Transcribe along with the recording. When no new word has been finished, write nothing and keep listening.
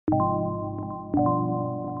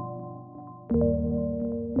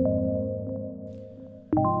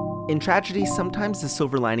In tragedy, sometimes the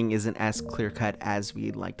silver lining isn't as clear-cut as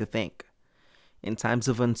we'd like to think. In times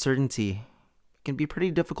of uncertainty, it can be pretty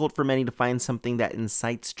difficult for many to find something that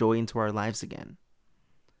incites joy into our lives again.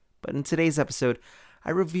 But in today's episode,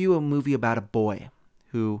 I review a movie about a boy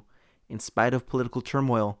who, in spite of political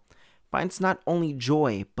turmoil, finds not only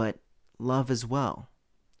joy, but love as well,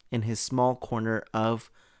 in his small corner of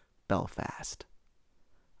Belfast.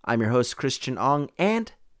 I'm your host, Christian Ong,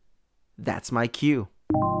 and that's my cue.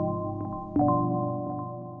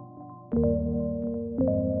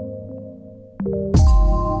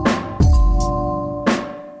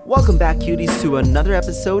 Welcome back, cuties, to another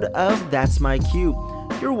episode of That's My Cue,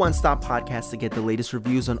 your one-stop podcast to get the latest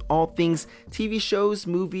reviews on all things TV shows,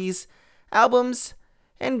 movies, albums,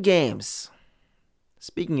 and games.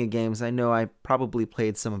 Speaking of games, I know I probably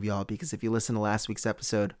played some of y'all because if you listen to last week's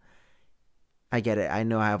episode, I get it. I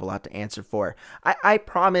know I have a lot to answer for. I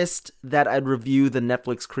promised that I'd review the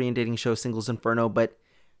Netflix Korean dating show Singles Inferno, but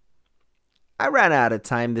I ran out of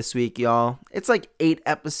time this week, y'all. It's like 8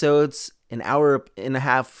 episodes, an hour and a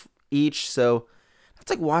half each, so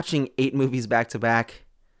that's like watching 8 movies back to back.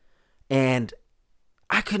 And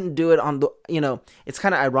I couldn't do it on the, it's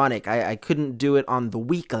kind of ironic. I couldn't do it on the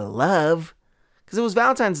week of love because it was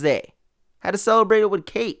Valentine's Day. I had to celebrate it with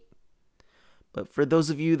Kate. But for those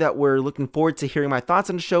of you that were looking forward to hearing my thoughts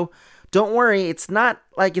on the show, don't worry. It's not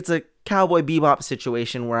like it's a Cowboy Bebop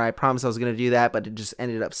situation where I promised I was going to do that, but it just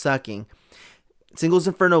ended up sucking. Singles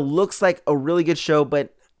Inferno looks like a really good show,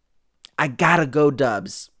 but I gotta go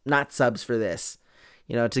dubs, not subs for this,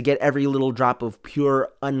 to get every little drop of pure,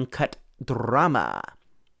 uncut drama.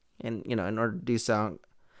 And, in order to do so,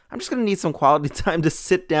 I'm just going to need some quality time to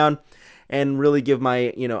sit down and really give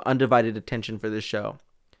my, undivided attention for this show.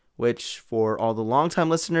 Which, for all the longtime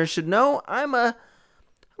listeners should know, I'm a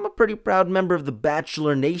pretty proud member of the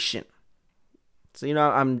Bachelor Nation. So, you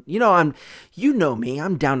know me,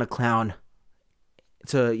 I'm down to clown,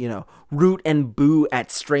 to, root and boo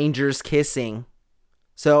at strangers kissing.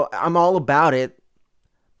 So I'm all about it,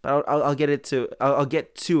 but I'll get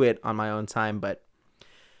to it on my own time. But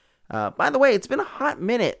by the way, it's been a hot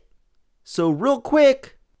minute, so real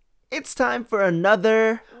quick, it's time for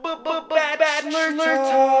another Bachelor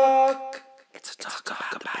Talk. It's a talk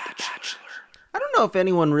about the Bachelor. I don't know if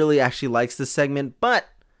anyone really actually likes this segment, but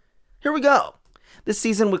here we go. This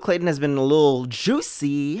season with Clayton has been a little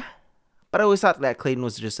juicy. But I always thought that Clayton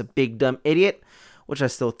was just a big dumb idiot, which I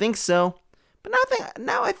still think so. But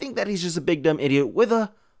now I think that he's just a big dumb idiot with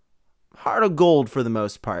a heart of gold for the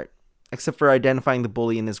most part. Except for identifying the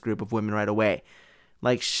bully in this group of women right away.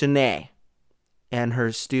 Like Shanae and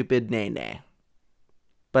her stupid Nene.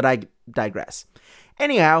 But I digress.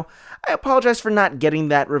 Anyhow, I apologize for not getting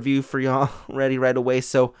that review for y'all ready right away,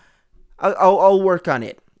 so I'll work on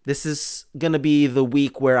it. This is going to be the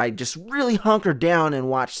week where I just really hunker down and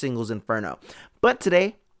watch Singles Inferno. But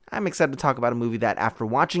today, I'm excited to talk about a movie that, after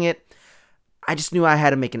watching it, I just knew I had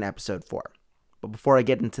to make an episode for. But before I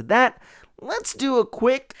get into that, let's do a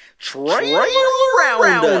quick trailer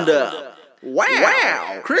roundup.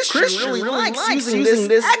 Wow. Christian really likes using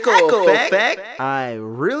this echo effect. I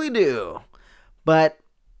really do. But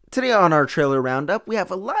today on our trailer roundup, we have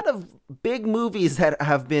a lot of big movies that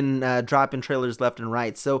have been dropping trailers left and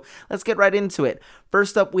right. So let's get right into it.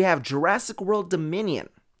 First up, we have Jurassic World Dominion.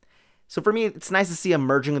 So for me, it's nice to see a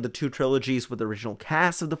merging of the two trilogies with the original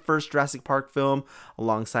cast of the first Jurassic Park film,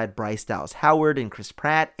 alongside Bryce Dallas Howard and Chris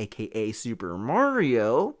Pratt, aka Super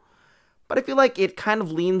Mario. But I feel like it kind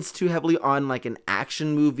of leans too heavily on like an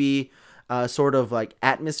action movie sort of like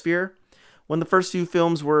atmosphere, when the first few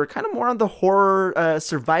films were kind of more on the horror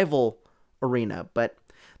survival arena. But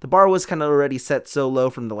the bar was kind of already set so low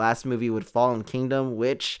from the last movie with Fallen Kingdom,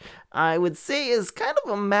 which I would say is kind of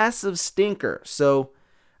a massive stinker. So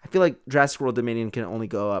I feel like Jurassic World Dominion can only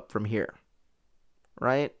go up from here.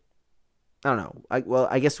 Right? I don't know.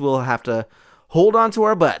 I guess we'll have to hold on to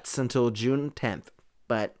our butts until June 10th.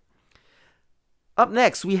 But up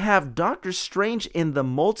next, we have Doctor Strange in the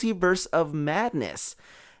Multiverse of Madness.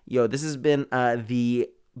 This has been the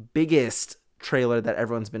biggest trailer that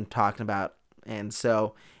everyone's been talking about. And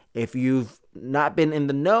so if you've not been in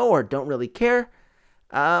the know or don't really care,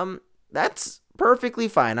 that's perfectly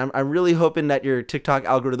fine. I'm really hoping that your TikTok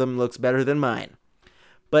algorithm looks better than mine.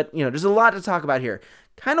 But, there's a lot to talk about here.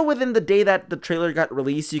 Kind of within the day that the trailer got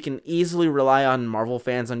released, you can easily rely on Marvel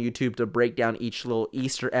fans on YouTube to break down each little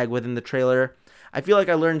Easter egg within the trailer. I feel like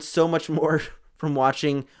I learned so much more from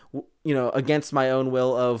watching, against my own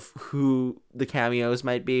will of who the cameos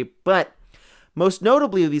might be. But most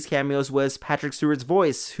notably of these cameos was Patrick Stewart's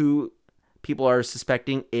voice, who people are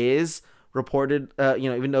suspecting is reported,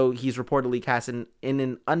 even though he's reportedly cast in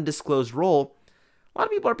an undisclosed role, a lot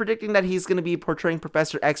of people are predicting that he's going to be portraying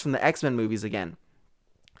Professor X from the X-Men movies again.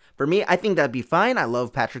 For me, I think that'd be fine. I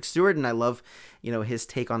love Patrick Stewart, and I love, his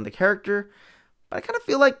take on the character. But I kind of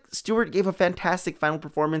feel like Stewart gave a fantastic final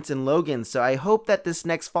performance in Logan, so I hope that this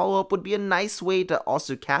next follow-up would be a nice way to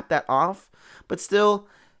also cap that off. But still,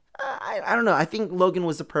 I don't know. I think Logan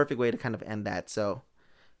was the perfect way to kind of end that, so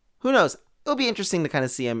who knows? It'll be interesting to kind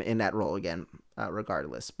of see him in that role again,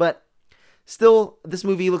 regardless. But still, this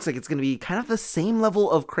movie looks like it's going to be kind of the same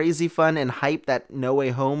level of crazy fun and hype that No Way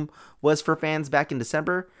Home was for fans back in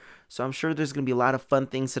December. So I'm sure there's going to be a lot of fun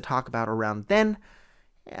things to talk about around then.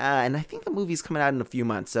 And I think the movie's coming out in a few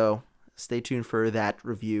months, so stay tuned for that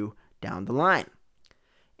review down the line.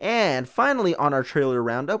 And finally, on our trailer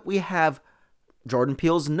roundup, we have Jordan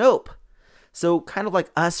Peele's Nope. So kind of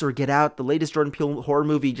like Us or Get Out, the latest Jordan Peele horror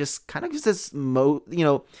movie just kind of gives this,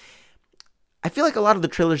 I feel like a lot of the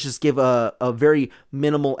trailers just give a very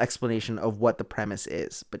minimal explanation of what the premise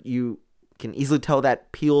is. But you can easily tell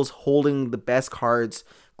that Peele's holding the best cards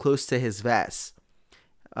close to his vest.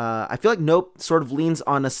 I feel like Nope sort of leans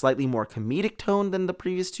on a slightly more comedic tone than the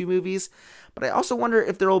previous two movies, but I also wonder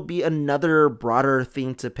if there will be another broader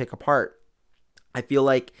theme to pick apart. I feel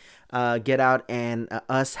like Get Out and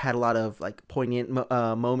Us had a lot of like poignant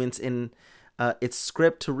moments in its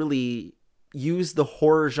script to really use the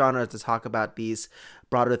horror genre to talk about these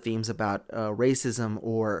broader themes about racism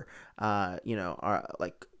or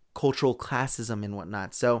like cultural classism and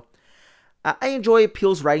whatnot. So I enjoy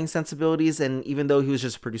Peele's writing sensibilities, and even though he was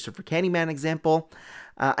just a producer for Candyman example,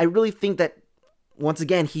 I really think that once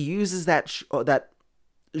again he uses that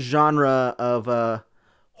genre of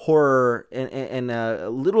horror and a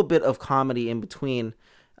little bit of comedy in between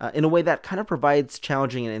in a way that kind of provides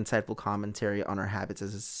challenging and insightful commentary on our habits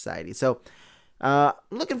as a society. So I'm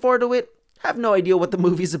looking forward to it. I have no idea what the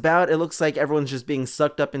movie's about. It looks like everyone's just being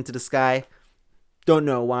sucked up into the sky. Don't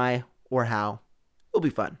know why or how. It'll be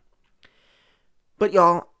fun. But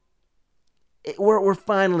y'all, we're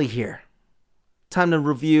finally here. Time to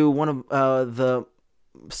review one of the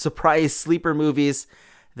surprise sleeper movies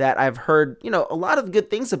that I've heard, a lot of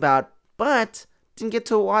good things about, but didn't get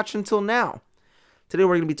to watch until now. Today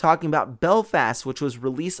we're going to be talking about Belfast, which was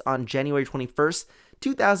released on January 21st,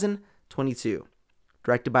 2022.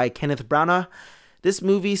 Directed by Kenneth Branagh, this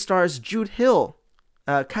movie stars Jude Hill,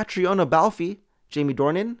 Catriona Balfe, Jamie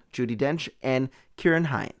Dornan, Judi Dench, and Ciarán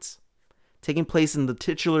Hinds. Taking place in the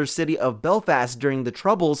titular city of Belfast during the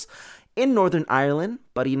Troubles in Northern Ireland,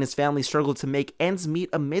 Buddy and his family struggle to make ends meet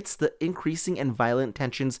amidst the increasing and violent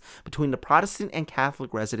tensions between the Protestant and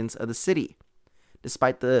Catholic residents of the city.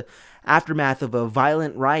 Despite the aftermath of a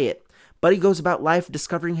violent riot, Buddy goes about life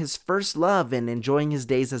discovering his first love and enjoying his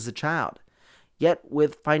days as a child. Yet,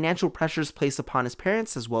 with financial pressures placed upon his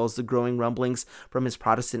parents, as well as the growing rumblings from his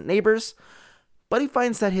Protestant neighbors, Buddy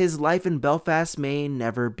finds that his life in Belfast may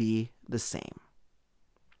never be the same.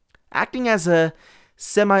 Acting as a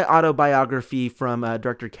semi-autobiography from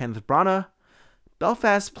director Kenneth Branagh,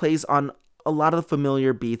 Belfast plays on a lot of the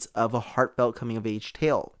familiar beats of a heartfelt coming-of-age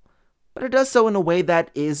tale. But it does so in a way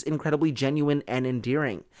that is incredibly genuine and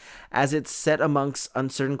endearing, as it's set amongst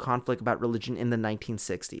uncertain conflict about religion in the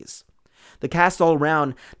 1960s. The cast all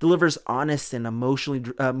around delivers honest and emotionally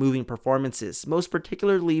moving performances, most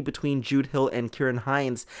particularly between Jude Hill and Ciarán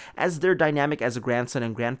Hinds, as their dynamic as a grandson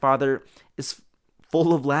and grandfather is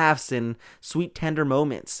full of laughs and sweet, tender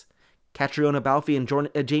moments. Catriona Balfe and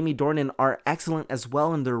Jamie Dornan are excellent as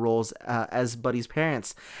well in their roles as Buddy's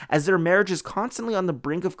parents, as their marriage is constantly on the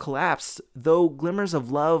brink of collapse, though glimmers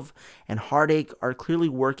of love and heartache are clearly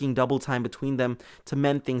working double time between them to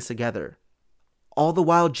mend things together. All the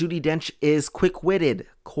while, Judi Dench is quick-witted,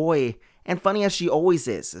 coy, and funny as she always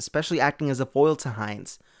is, especially acting as a foil to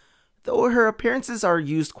Hinds, though her appearances are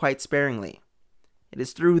used quite sparingly. It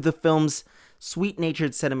is through the film's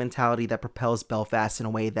sweet-natured sentimentality that propels Belfast in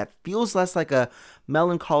a way that feels less like a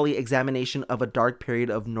melancholy examination of a dark period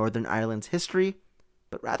of Northern Ireland's history,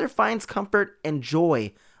 but rather finds comfort and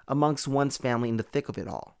joy amongst one's family in the thick of it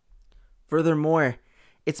all. Furthermore,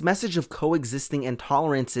 its message of coexisting and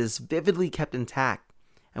tolerance is vividly kept intact,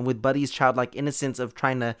 and with Buddy's childlike innocence of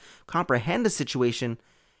trying to comprehend the situation,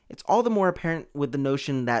 it's all the more apparent with the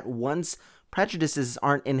notion that one's prejudices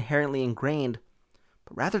aren't inherently ingrained,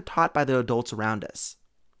 but rather taught by the adults around us.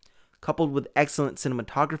 Coupled with excellent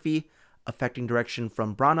cinematography, affecting direction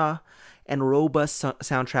from Branagh, and a robust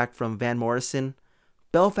soundtrack from Van Morrison,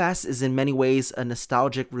 Belfast is in many ways a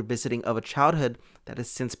nostalgic revisiting of a childhood that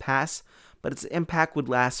has since passed, but its impact would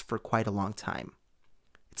last for quite a long time.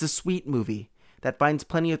 It's a sweet movie that finds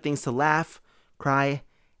plenty of things to laugh, cry,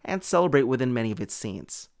 and celebrate within many of its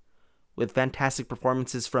scenes. With fantastic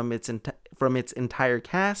performances from its entire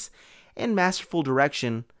cast and masterful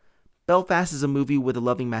direction, Belfast is a movie with a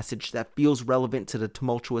loving message that feels relevant to the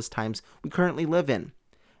tumultuous times we currently live in,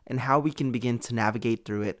 and how we can begin to navigate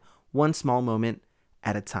through it one small moment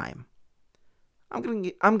at a time.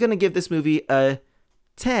 I'm gonna give this movie a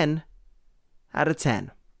 10 out of 10.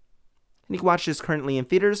 And you can watch this currently in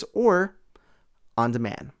theaters or on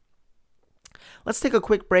demand. Let's take a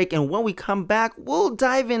quick break, and when we come back, we'll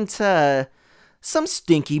dive into some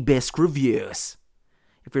Stinky Bisque reviews.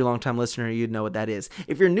 If you're a long-time listener, you'd know what that is.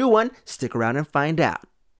 If you're a new one, stick around and find out.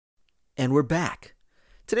 And we're back.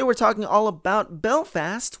 Today we're talking all about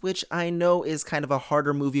Belfast, which I know is kind of a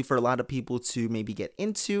harder movie for a lot of people to maybe get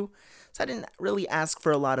into. So I didn't really ask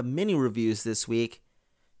for a lot of mini reviews this week.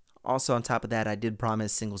 Also, on top of that, I did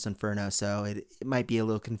promise Singles Inferno, so it might be a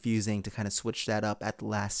little confusing to kind of switch that up at the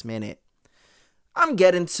last minute. I'm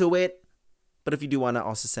getting to it. But if you do want to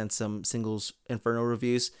also send some Singles Inferno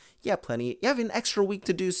reviews, you have plenty. You have an extra week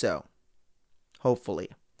to do so. Hopefully.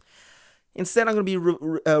 Instead, I'm going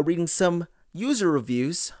to be reading some user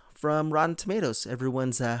reviews from Rotten Tomatoes,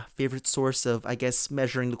 everyone's favorite source of, I guess,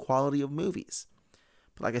 measuring the quality of movies.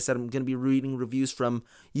 But like I said, I'm going to be reading reviews from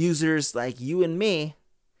users like you and me,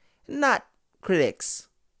 not critics.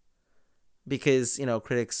 Because,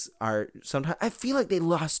 critics are sometimes, I feel like they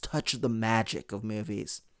lost touch of the magic of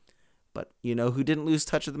movies. But you know who didn't lose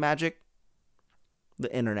touch of the magic?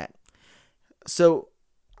 The internet. So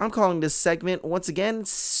I'm calling this segment, once again,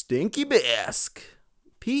 Stinky Bisque.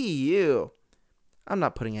 P.U. I'm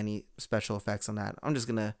not putting any special effects on that. I'm just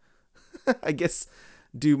going to, I guess,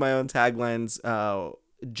 do my own taglines,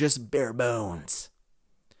 just bare bones.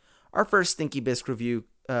 Our first Stinky Bisque review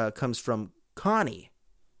comes from Connie,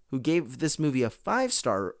 who gave this movie a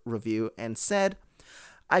 5-star review and said,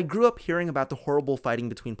 I grew up hearing about the horrible fighting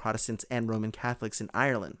between Protestants and Roman Catholics in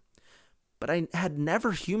Ireland, but I had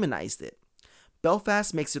never humanized it.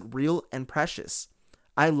 Belfast makes it real and precious.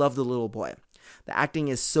 I love the little boy. The acting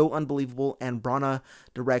is so unbelievable and Brana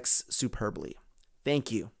directs superbly.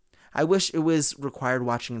 Thank you. I wish it was required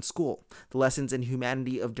watching in school. The lessons in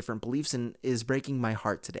humanity of different beliefs is breaking my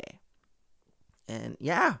heart today. And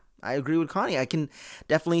yeah, I agree with Connie. I can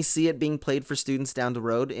definitely see it being played for students down the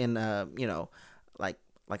road in,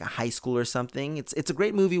 like a high school or something. It's a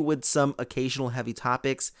great movie with some occasional heavy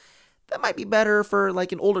topics that might be better for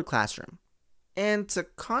like an older classroom. And to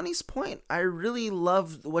Connie's point, I really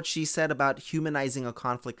love what she said about humanizing a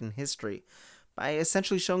conflict in history by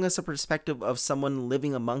essentially showing us a perspective of someone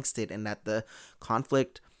living amongst it, and that the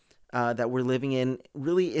conflict that we're living in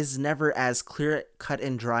really is never as clear cut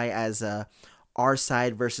and dry as our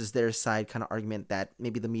side versus their side kind of argument that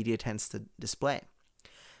maybe the media tends to display.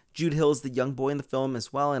 Jude Hill is the young boy in the film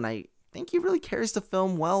as well, and I think he really carries the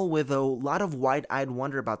film well with a lot of wide-eyed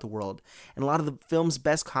wonder about the world. And a lot of the film's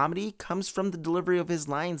best comedy comes from the delivery of his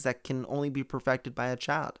lines that can only be perfected by a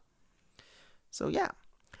child. So yeah.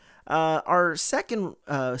 Our second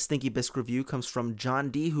Stinky Bisque review comes from John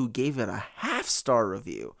D., who gave it a 0.5-star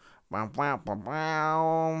review.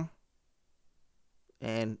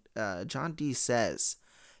 And John D. says,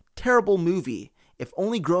 terrible movie. If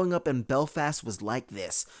only growing up in Belfast was like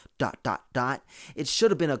this, ... It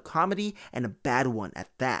should have been a comedy and a bad one at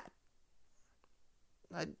that.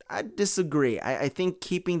 I disagree. I think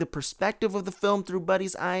keeping the perspective of the film through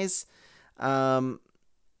Buddy's eyes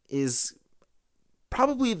is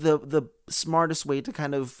probably the smartest way to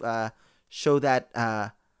kind of show that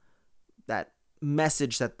that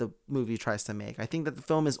message that the movie tries to make. I think that the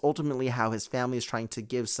film is ultimately how his family is trying to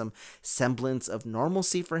give some semblance of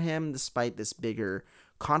normalcy for him despite this bigger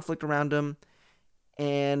conflict around him.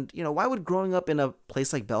 And, why would growing up in a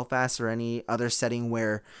place like Belfast or any other setting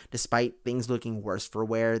where, despite things looking worse for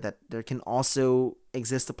wear, that there can also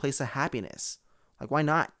exist a place of happiness? Like, why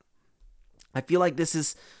not? I feel like this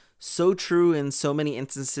is so true in so many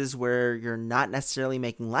instances where you're not necessarily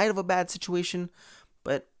making light of a bad situation,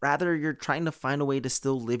 but rather you're trying to find a way to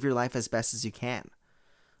still live your life as best as you can.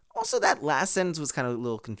 Also, that last sentence was kind of a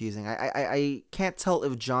little confusing. I can't tell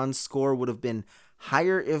if John's score would have been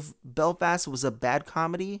higher if Belfast was a bad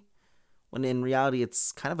comedy, when in reality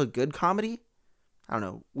it's kind of a good comedy. I don't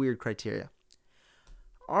know, weird criteria.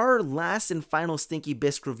 Our last and final Stinky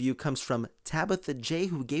Bisque review comes from Tabitha J,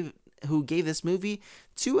 who gave this movie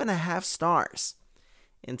 2.5 stars.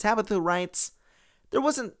 And Tabitha writes, there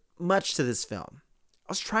wasn't much to this film.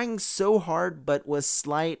 I was trying so hard, but was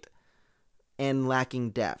slight and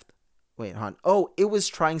lacking depth. Wait, hon. Oh, it was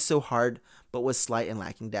trying so hard, but was slight and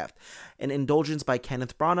lacking depth. An indulgence by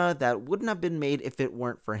Kenneth Branagh that wouldn't have been made if it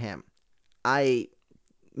weren't for him. I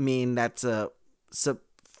mean, that's a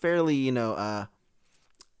fairly,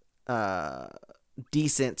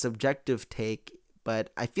 decent subjective take,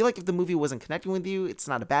 but I feel like if the movie wasn't connecting with you, it's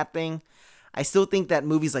not a bad thing. I still think that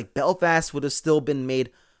movies like Belfast would have still been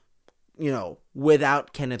made,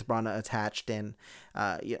 without Kenneth Branagh attached, and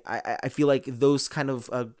I feel like those kind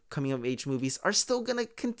of coming of age movies are still gonna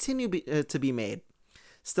continue to be made.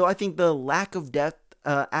 Still, I think the lack of depth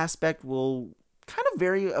aspect will kind of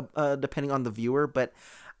vary depending on the viewer, but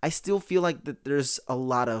I still feel like that there's a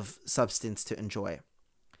lot of substance to enjoy.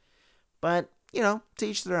 But, to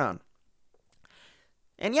each their own.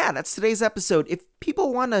 And yeah, that's today's episode. If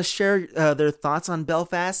people want to share their thoughts on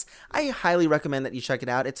Belfast, I highly recommend that you check it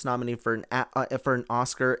out. It's nominated for an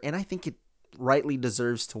Oscar, and I think it rightly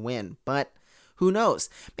deserves to win. But who knows?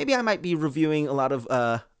 Maybe I might be reviewing a lot of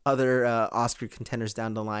other Oscar contenders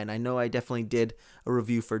down the line. I know I definitely did a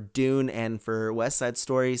review for Dune and for West Side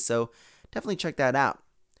Story, so definitely check that out.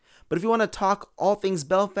 But if you want to talk all things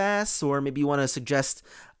Belfast, or maybe you want to suggest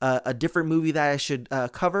a different movie that I should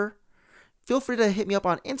cover, feel free to hit me up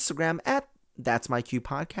on Instagram at That's My Q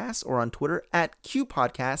Podcast, or on Twitter at Q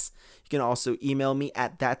Podcast. You can also email me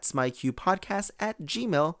at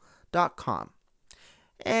that'smyqpodcast@gmail.com.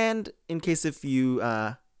 And in case if you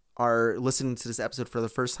are listening to this episode for the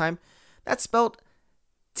first time, that's spelled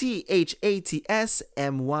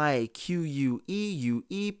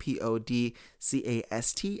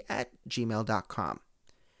THATSMYQUEUEPODCAST@gmail.com.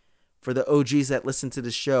 For the OGs that listen to the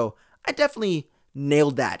show, I definitely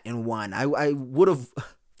nailed that in one. I would have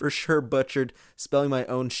for sure butchered spelling my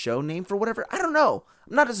own show name for whatever. I don't know.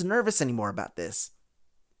 I'm not as nervous anymore about this.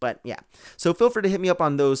 But yeah, so feel free to hit me up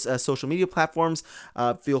on those social media platforms.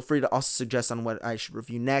 Feel free to also suggest on what I should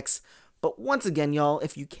review next. But once again, y'all,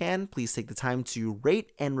 if you can, please take the time to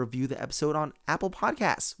rate and review the episode on Apple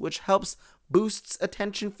Podcasts, which helps boosts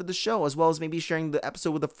attention for the show, as well as maybe sharing the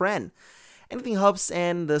episode with a friend. Anything helps,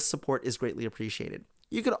 and the support is greatly appreciated.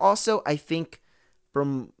 You could also, I think,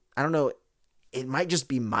 it might just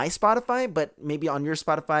be my Spotify, but maybe on your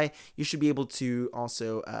Spotify, you should be able to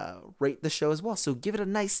also rate the show as well. So give it a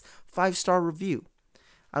nice 5-star review.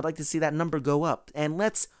 I'd like to see that number go up, and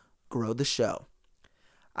let's grow the show.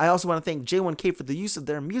 I also want to thank J1K for the use of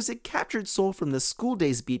their music, Captured Soul, from the School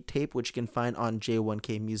Days beat tape, which you can find on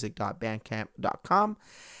j1kmusic.bandcamp.com.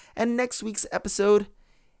 And next week's episode,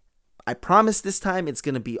 I promise this time it's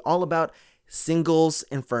going to be all about Singles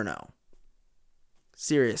Inferno.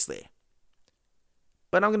 Seriously.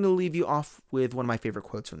 But I'm going to leave you off with one of my favorite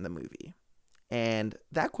quotes from the movie. And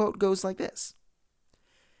that quote goes like this: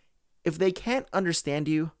 if they can't understand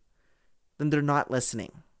you, then they're not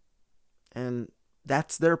listening. And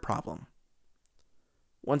that's their problem.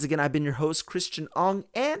 Once again, I've been your host, Christian Ong,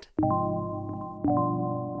 and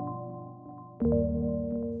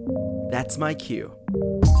that's my cue.